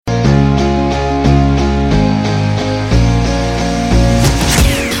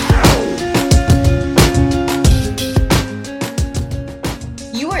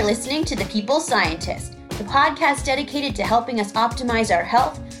to The People's Scientist, the podcast dedicated to helping us optimize our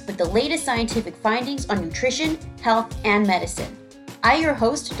health with the latest scientific findings on nutrition, health, and medicine. I, your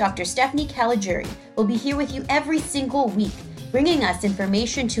host, Dr. Stephanie Caligiuri, will be here with you every single week, bringing us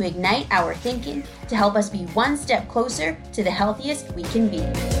information to ignite our thinking to help us be one step closer to the healthiest we can be.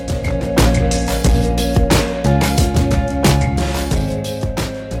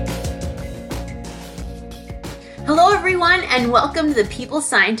 Hello, everyone, and welcome to the People's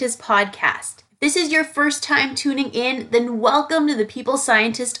Scientist podcast. If this is your first time tuning in, then welcome to the People's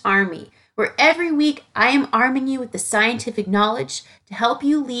Scientist Army, where every week I am arming you with the scientific knowledge to help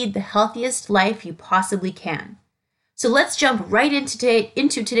you lead the healthiest life you possibly can. So let's jump right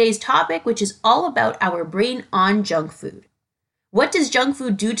into today's topic, which is all about our brain on junk food. What does junk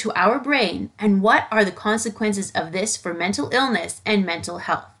food do to our brain, and what are the consequences of this for mental illness and mental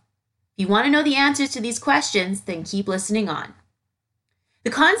health? If you want to know the answers to these questions, then keep listening on. The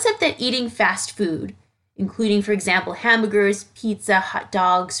concept that eating fast food, including, for example, hamburgers, pizza, hot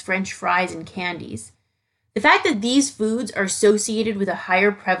dogs, French fries, and candies, the fact that these foods are associated with a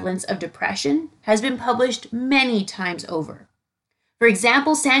higher prevalence of depression has been published many times over. For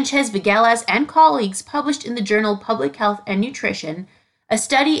example, Sanchez-Viguelas and colleagues published in the journal Public Health and Nutrition a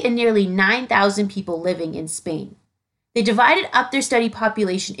study in nearly 9,000 people living in Spain. They divided up their study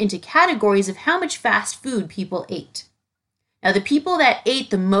population into categories of how much fast food people ate. Now, the people that ate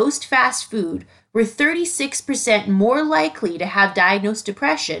the most fast food were 36% more likely to have diagnosed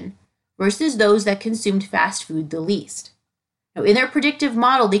depression versus those that consumed fast food the least. Now, in their predictive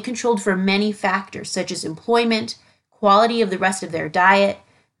model, they controlled for many factors such as employment, quality of the rest of their diet,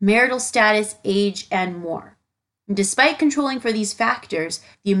 marital status, age, and more. And despite controlling for these factors,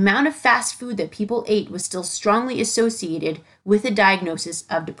 the amount of fast food that people ate was still strongly associated with a diagnosis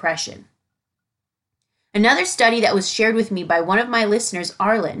of depression. Another study that was shared with me by one of my listeners,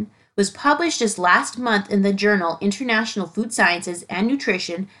 Arlen, was published just last month in the journal International Food Sciences and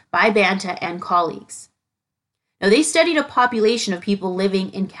Nutrition by Banta and colleagues. Now, they studied a population of people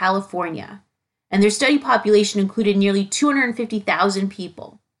living in California, and their study population included nearly 250,000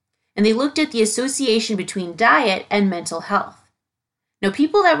 people. And they looked at the association between diet and mental health. Now,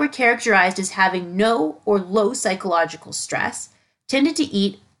 people that were characterized as having no or low psychological stress tended to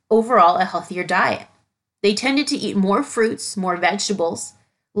eat overall a healthier diet. They tended to eat more fruits, more vegetables,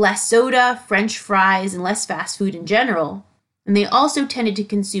 less soda, French fries, and less fast food in general. And they also tended to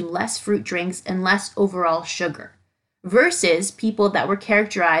consume less fruit drinks and less overall sugar, versus people that were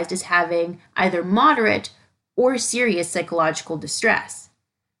characterized as having either moderate or serious psychological distress.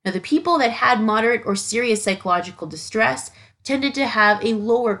 Now, the people that had moderate or serious psychological distress tended to have a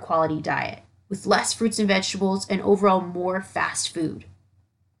lower quality diet, with less fruits and vegetables and overall more fast food.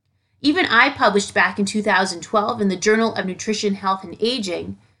 Even I published back in 2012 in the Journal of Nutrition, Health, and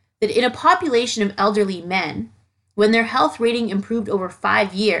Aging that in a population of elderly men, when their health rating improved over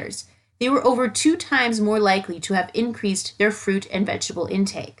 5 years, they were over 2 times more likely to have increased their fruit and vegetable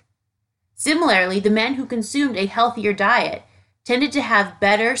intake. Similarly, the men who consumed a healthier diet tended to have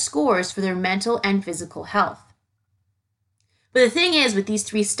better scores for their mental and physical health. But the thing is with these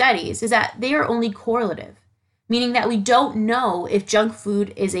 3 studies is that they are only correlative, meaning that we don't know if junk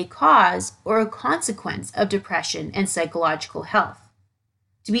food is a cause or a consequence of depression and psychological health.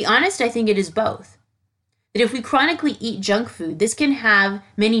 To be honest, I think it is both. That if we chronically eat junk food, this can have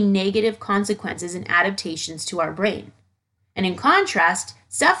many negative consequences and adaptations to our brain. And in contrast,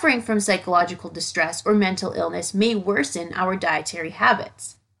 suffering from psychological distress or mental illness may worsen our dietary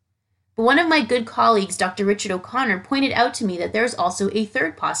habits. But one of my good colleagues, Dr. Richard O'Connor, pointed out to me that there is also a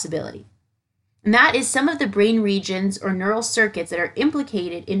third possibility. And that is some of the brain regions or neural circuits that are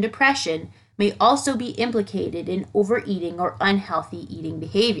implicated in depression may also be implicated in overeating or unhealthy eating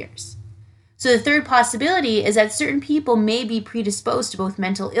behaviors. So the third possibility is that certain people may be predisposed to both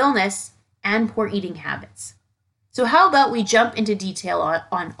mental illness and poor eating habits. So how about we jump into detail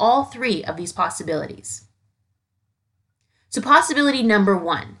on all 3 of these possibilities? So possibility number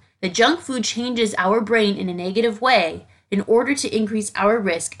 1, that junk food changes our brain in a negative way in order to increase our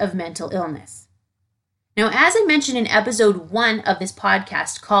risk of mental illness. Now, as I mentioned in episode 1 of this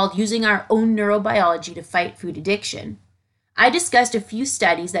podcast called Using Our Own Neurobiology to Fight Food Addiction, I discussed a few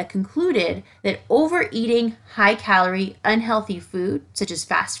studies that concluded that overeating high-calorie, unhealthy food, such as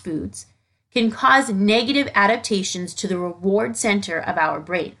fast foods, can cause negative adaptations to the reward center of our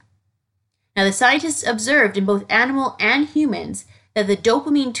brain. Now, the scientists observed in both animal and humans that the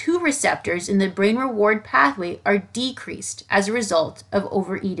dopamine 2 receptors in the brain reward pathway are decreased as a result of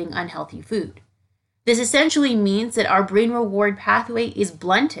overeating unhealthy food. This essentially means that our brain reward pathway is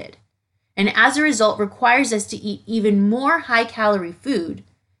blunted, and as a result requires us to eat even more high-calorie food,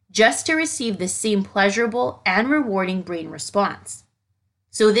 just to receive the same pleasurable and rewarding brain response.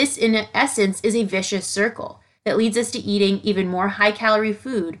 So this, in essence, is a vicious circle that leads us to eating even more high-calorie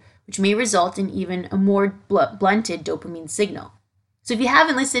food, which may result in even a more blunted dopamine signal. So if you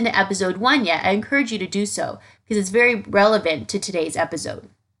haven't listened to episode 1 yet, I encourage you to do so because it's very relevant to today's episode.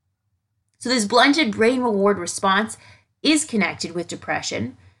 So this blunted brain reward response is connected with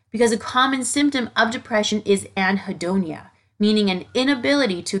depression because a common symptom of depression is anhedonia, meaning an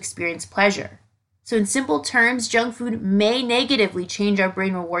inability to experience pleasure. So in simple terms, junk food may negatively change our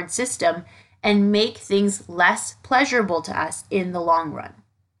brain reward system and make things less pleasurable to us in the long run.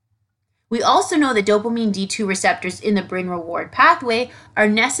 We also know that dopamine D2 receptors in the brain reward pathway are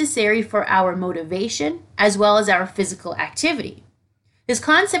necessary for our motivation as well as our physical activity. This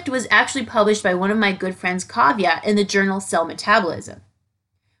concept was actually published by one of my good friends, Kavya, in the journal Cell Metabolism.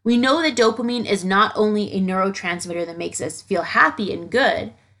 We know that dopamine is not only a neurotransmitter that makes us feel happy and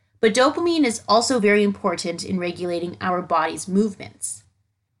good, but dopamine is also very important in regulating our body's movements.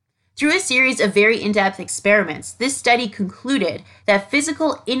 Through a series of very in-depth experiments, this study concluded that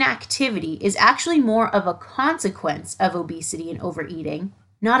physical inactivity is actually more of a consequence of obesity and overeating,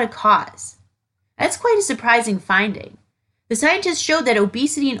 not a cause. That's quite a surprising finding. The scientists showed that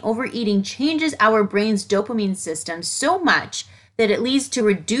obesity and overeating changes our brain's dopamine system so much that it leads to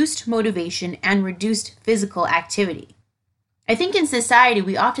reduced motivation and reduced physical activity. I think in society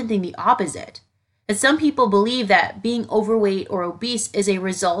we often think the opposite, that some people believe that being overweight or obese is a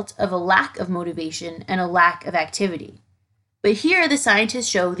result of a lack of motivation and a lack of activity. But here the scientists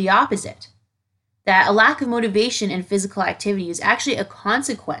show the opposite, that a lack of motivation and physical activity is actually a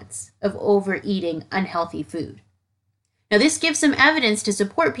consequence of overeating unhealthy food. Now this gives some evidence to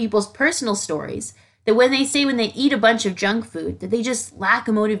support people's personal stories that when they eat a bunch of junk food, that they just lack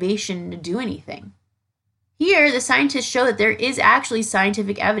a motivation to do anything. Here, the scientists show that there is actually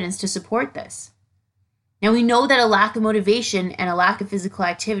scientific evidence to support this. Now we know that a lack of motivation and a lack of physical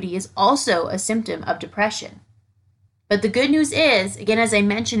activity is also a symptom of depression. But the good news is, again, as I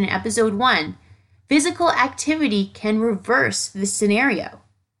mentioned in episode 1, physical activity can reverse this scenario.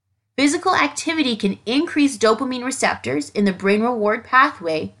 Physical activity can increase dopamine receptors in the brain reward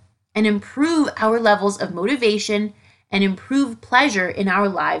pathway and improve our levels of motivation and improve pleasure in our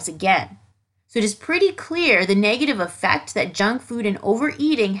lives again. So it is pretty clear the negative effect that junk food and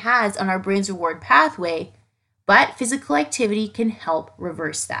overeating has on our brain's reward pathway, but physical activity can help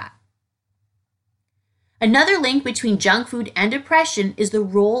reverse that. Another link between junk food and depression is the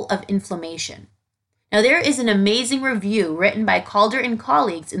role of inflammation. Now there is an amazing review written by Calder and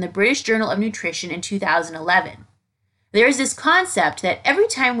colleagues in the British Journal of Nutrition in 2011. There is this concept that every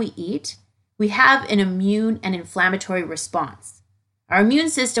time we eat, we have an immune and inflammatory response. Our immune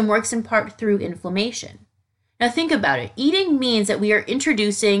system works in part through inflammation. Now think about it. Eating means that we are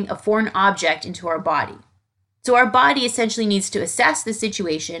introducing a foreign object into our body. So our body essentially needs to assess the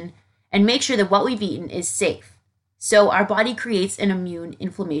situation and make sure that what we've eaten is safe. So our body creates an immune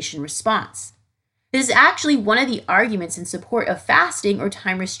inflammation response. This is actually one of the arguments in support of fasting or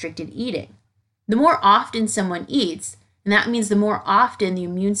time-restricted eating. The more often someone eats, and that means the more often the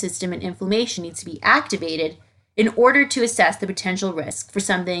immune system and inflammation needs to be activated in order to assess the potential risk for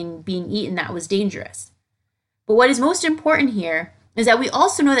something being eaten that was dangerous. But what is most important here is that we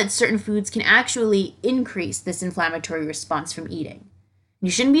also know that certain foods can actually increase this inflammatory response from eating. You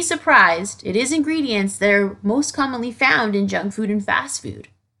shouldn't be surprised, it is ingredients that are most commonly found in junk food and fast food.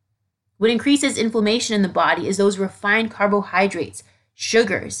 What increases inflammation in the body is those refined carbohydrates,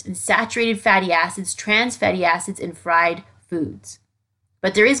 sugars, and saturated fatty acids, trans fatty acids, and fried foods.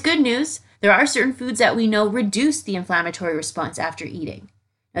 But there is good news. There are certain foods that we know reduce the inflammatory response after eating.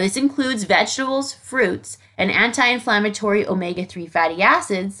 Now this includes vegetables, fruits, and anti-inflammatory omega-3 fatty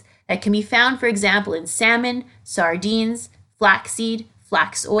acids that can be found, for example, in salmon, sardines, flaxseed,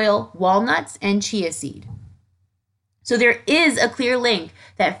 flax oil, walnuts, and chia seed. So there is a clear link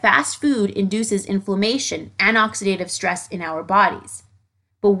that fast food induces inflammation and oxidative stress in our bodies.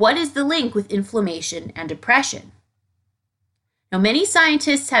 But what is the link with inflammation and depression? Now, many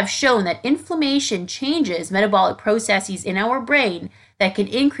scientists have shown that inflammation changes metabolic processes in our brain that can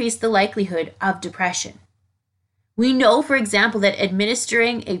increase the likelihood of depression. We know, for example, that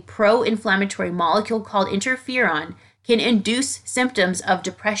administering a pro-inflammatory molecule called interferon can induce symptoms of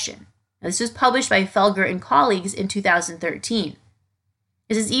depression. Now, this was published by Felger and colleagues in 2013.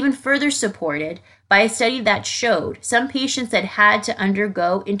 This is even further supported by a study that showed some patients that had to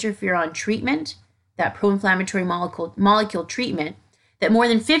undergo interferon treatment, that pro-inflammatory molecule treatment, that more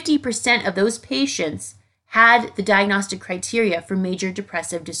than 50% of those patients had the diagnostic criteria for major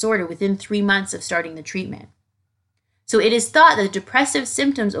depressive disorder within 3 months of starting the treatment. So it is thought that depressive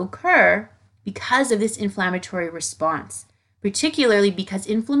symptoms occur because of this inflammatory response, particularly because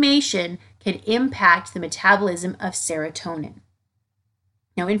inflammation can impact the metabolism of serotonin.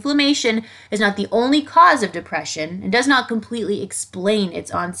 Now, inflammation is not the only cause of depression and does not completely explain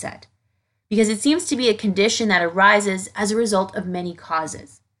its onset, because it seems to be a condition that arises as a result of many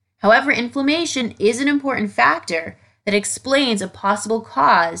causes. However, inflammation is an important factor that explains a possible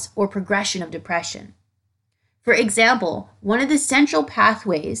cause or progression of depression. For example, one of the central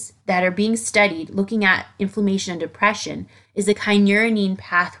pathways that are being studied looking at inflammation and depression is the kynurenine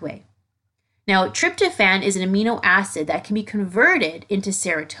pathway. Now, tryptophan is an amino acid that can be converted into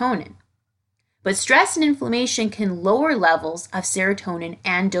serotonin. But stress and inflammation can lower levels of serotonin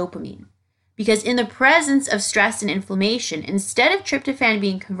and dopamine, because in the presence of stress and inflammation, instead of tryptophan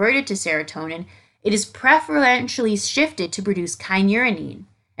being converted to serotonin, it is preferentially shifted to produce kynurenine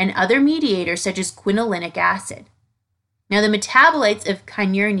and other mediators such as quinolinic acid. Now, the metabolites of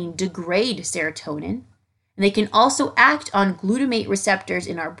kynurenine degrade serotonin, and they can also act on glutamate receptors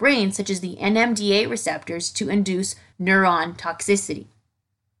in our brain, such as the NMDA receptors, to induce neuron toxicity.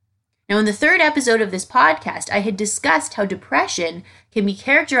 Now, in the third episode of this podcast, I had discussed how depression can be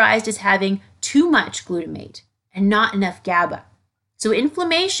characterized as having too much glutamate and not enough GABA. So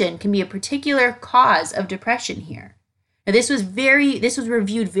inflammation can be a particular cause of depression here. Now, this was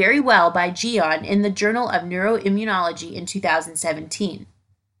reviewed very well by Jian in the Journal of Neuroimmunology in 2017.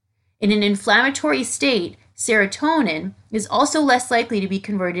 In an inflammatory state, serotonin is also less likely to be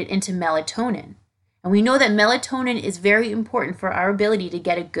converted into melatonin. And we know that melatonin is very important for our ability to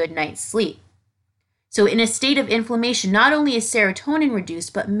get a good night's sleep. So in a state of inflammation, not only is serotonin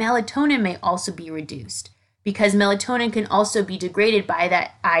reduced, but melatonin may also be reduced, because melatonin can also be degraded by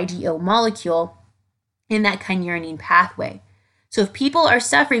that IDO molecule in that kynurenine pathway. So if people are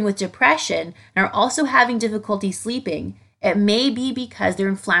suffering with depression and are also having difficulty sleeping, it may be because their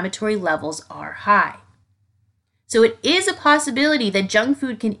inflammatory levels are high. So it is a possibility that junk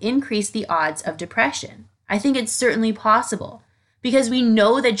food can increase the odds of depression. I think it's certainly possible, because we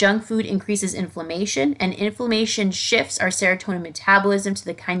know that junk food increases inflammation, and inflammation shifts our serotonin metabolism to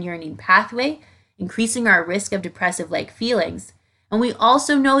the kynurenine pathway, increasing our risk of depressive-like feelings. And we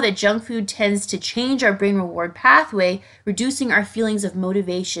also know that junk food tends to change our brain reward pathway, reducing our feelings of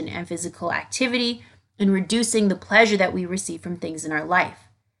motivation and physical activity, and reducing the pleasure that we receive from things in our life.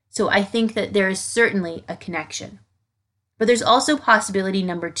 So I think that there is certainly a connection. But there's also possibility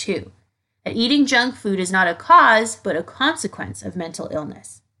number 2, that eating junk food is not a cause, but a consequence of mental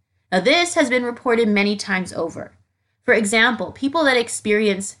illness. Now, this has been reported many times over. For example, people that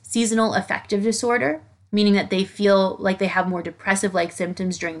experience seasonal affective disorder, meaning that they feel like they have more depressive-like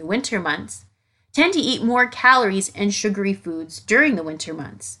symptoms during the winter months, tend to eat more calories and sugary foods during the winter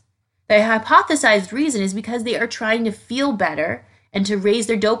months. The hypothesized reason is because they are trying to feel better and to raise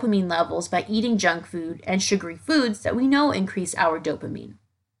their dopamine levels by eating junk food and sugary foods that we know increase our dopamine.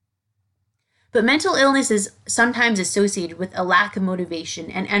 But mental illness is sometimes associated with a lack of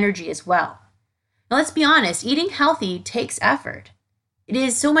motivation and energy as well. Now, let's be honest, eating healthy takes effort. It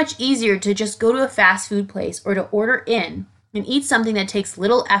is so much easier to just go to a fast food place or to order in and eat something that takes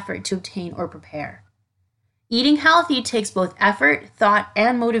little effort to obtain or prepare. Eating healthy takes both effort, thought,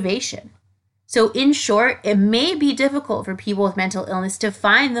 and motivation. So in short, it may be difficult for people with mental illness to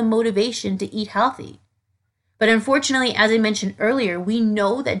find the motivation to eat healthy. But unfortunately, as I mentioned earlier, we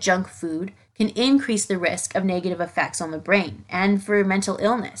know that junk food can increase the risk of negative effects on the brain and for mental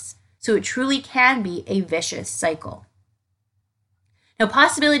illness. So it truly can be a vicious cycle. Now,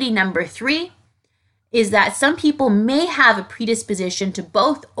 possibility number 3 is that some people may have a predisposition to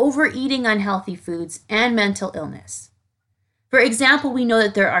both overeating unhealthy foods and mental illness. For example, we know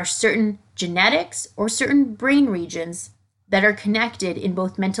that there are certain genetics or certain brain regions that are connected in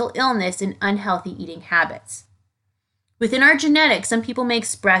both mental illness and unhealthy eating habits. Within our genetics, some people may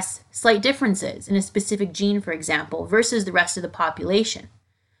express slight differences in a specific gene, for example, versus the rest of the population.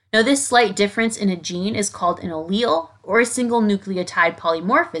 Now, this slight difference in a gene is called an allele or a single nucleotide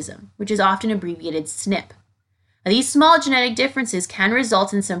polymorphism, which is often abbreviated SNP. Now, these small genetic differences can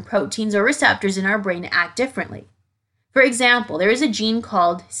result in some proteins or receptors in our brain to act differently. For example, there is a gene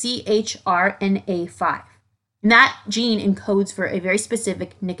called CHRNA5, and that gene encodes for a very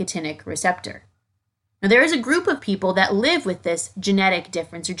specific nicotinic receptor. Now, there is a group of people that live with this genetic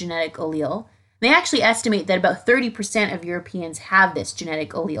difference or genetic allele. They actually estimate that about 30% of Europeans have this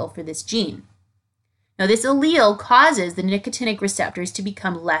genetic allele for this gene. Now, this allele causes the nicotinic receptors to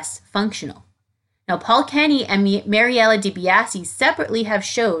become less functional. Now, Paul Kenny and Mariella DiBiase separately have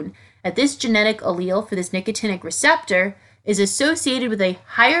shown that this genetic allele for this nicotinic receptor is associated with a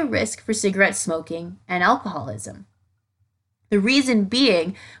higher risk for cigarette smoking and alcoholism. The reason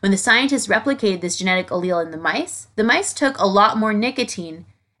being, when the scientists replicated this genetic allele in the mice took a lot more nicotine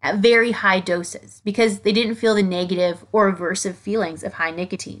at very high doses because they didn't feel the negative or aversive feelings of high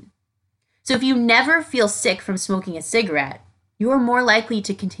nicotine. So if you never feel sick from smoking a cigarette, you are more likely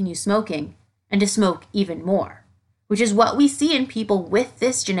to continue smoking and to smoke even more, which is what we see in people with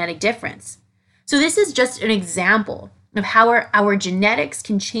this genetic difference. So this is just an example of how our genetics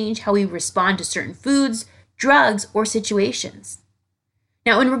can change how we respond to certain foods, drugs, or situations.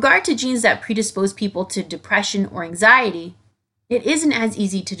 Now, in regard to genes that predispose people to depression or anxiety, it isn't as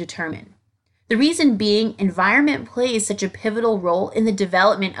easy to determine. The reason being, environment plays such a pivotal role in the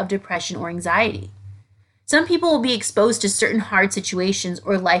development of depression or anxiety. Some people will be exposed to certain hard situations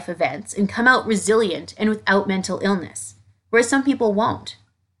or life events and come out resilient and without mental illness, whereas some people won't.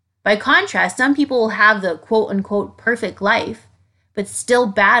 By contrast, some people will have the quote-unquote perfect life, but still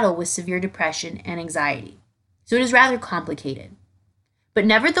battle with severe depression and anxiety. So it is rather complicated. But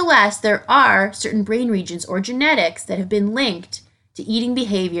nevertheless, there are certain brain regions or genetics that have been linked to eating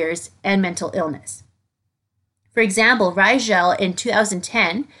behaviors and mental illness. For example, Rigel in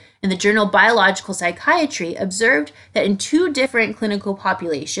 2010 in the journal Biological Psychiatry observed that in 2 different clinical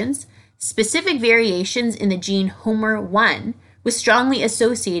populations, specific variations in the gene HOMR1 was strongly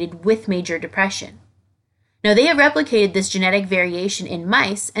associated with major depression. Now, they have replicated this genetic variation in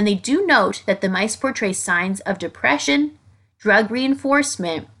mice, and they do note that the mice portray signs of depression, drug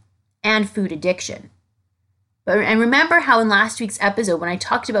reinforcement, and food addiction. And remember how in last week's episode, when I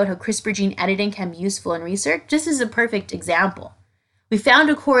talked about how CRISPR gene editing can be useful in research, this is a perfect example. We found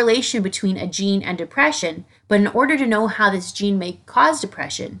a correlation between a gene and depression, but in order to know how this gene may cause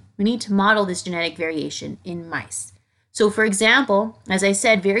depression, we need to model this genetic variation in mice. So for example, as I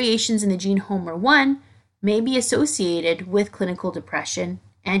said, variations in the gene HOMR1 may be associated with clinical depression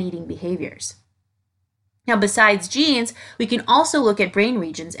and eating behaviors. Now, besides genes, we can also look at brain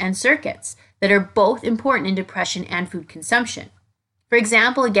regions and circuits that are both important in depression and food consumption. For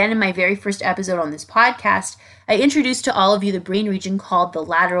example, again, in my very first episode on this podcast, I introduced to all of you the brain region called the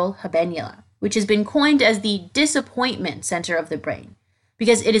lateral habenula, which has been coined as the disappointment center of the brain,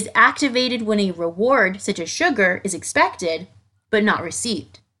 because it is activated when a reward, such as sugar, is expected but not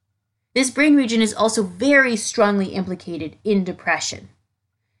received. This brain region is also very strongly implicated in depression.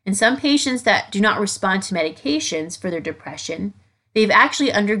 In some patients that do not respond to medications for their depression, they've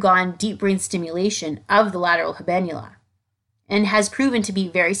actually undergone deep brain stimulation of the lateral habenula and has proven to be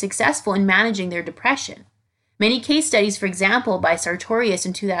very successful in managing their depression. Many case studies, for example, by Sartorius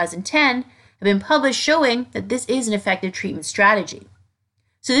in 2010, have been published showing that this is an effective treatment strategy.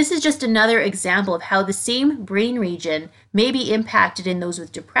 So this is just another example of how the same brain region may be impacted in those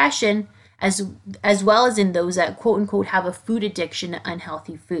with depression as well as in those that quote-unquote have a food addiction to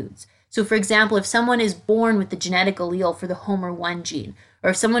unhealthy foods. So for example, if someone is born with the genetic allele for the HOMR1 gene, or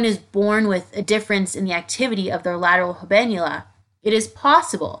if someone is born with a difference in the activity of their lateral habenula, it is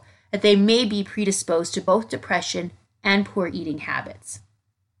possible that they may be predisposed to both depression and poor eating habits.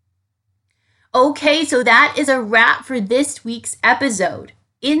 Okay, so that is a wrap for this week's episode.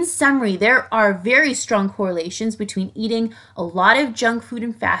 In summary, there are very strong correlations between eating a lot of junk food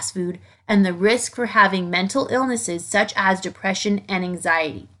and fast food and the risk for having mental illnesses such as depression and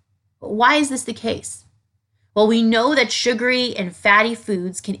anxiety. But why is this the case? Well, we know that sugary and fatty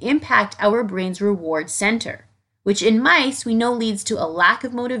foods can impact our brain's reward center, which in mice we know leads to a lack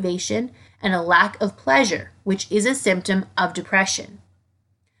of motivation and a lack of pleasure, which is a symptom of depression.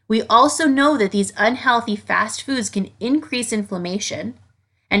 We also know that these unhealthy fast foods can increase inflammation,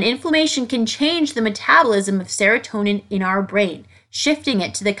 and inflammation can change the metabolism of serotonin in our brain, shifting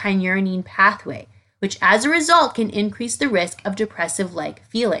it to the kynurenine pathway, which as a result can increase the risk of depressive-like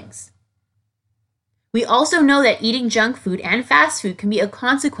feelings. We also know that eating junk food and fast food can be a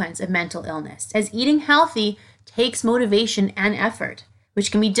consequence of mental illness, as eating healthy takes motivation and effort,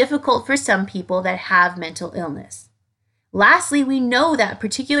 which can be difficult for some people that have mental illness. Lastly, we know that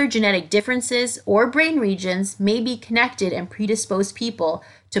particular genetic differences or brain regions may be connected and predispose people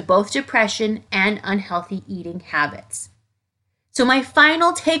to both depression and unhealthy eating habits. So my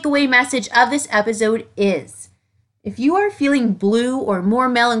final takeaway message of this episode is, if you are feeling blue or more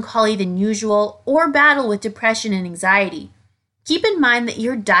melancholy than usual or battle with depression and anxiety, keep in mind that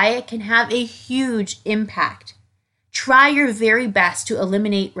your diet can have a huge impact. Try your very best to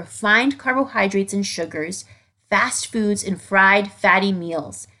eliminate refined carbohydrates and sugars, fast foods, and fried, fatty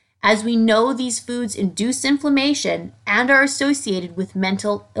meals, as we know these foods induce inflammation and are associated with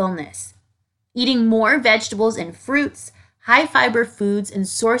mental illness. Eating more vegetables and fruits, high-fiber foods, and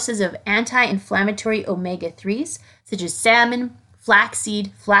sources of anti-inflammatory omega-3s, such as salmon,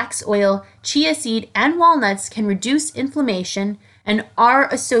 flaxseed, flax oil, chia seed, and walnuts can reduce inflammation and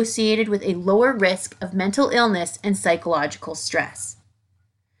are associated with a lower risk of mental illness and psychological stress.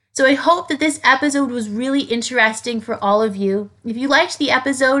 So I hope that this episode was really interesting for all of you. If you liked the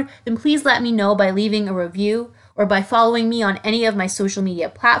episode, then please let me know by leaving a review or by following me on any of my social media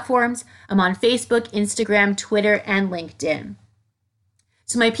platforms. I'm on Facebook, Instagram, Twitter, and LinkedIn.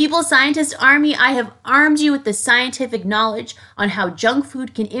 So my People Scientist Army, I have armed you with the scientific knowledge on how junk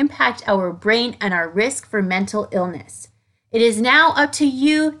food can impact our brain and our risk for mental illness. It is now up to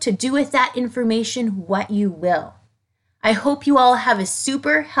you to do with that information what you will. I hope you all have a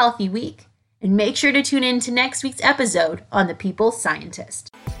super healthy week, and make sure to tune in to next week's episode on The People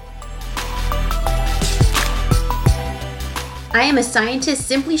Scientist. I am a scientist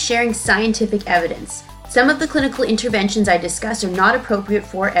simply sharing scientific evidence. Some of the clinical interventions I discuss are not appropriate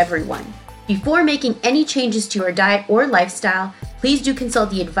for everyone. Before making any changes to your diet or lifestyle, please do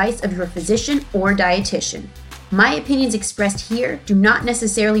consult the advice of your physician or dietitian. My opinions expressed here do not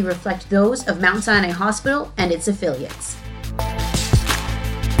necessarily reflect those of Mount Sinai Hospital and its affiliates.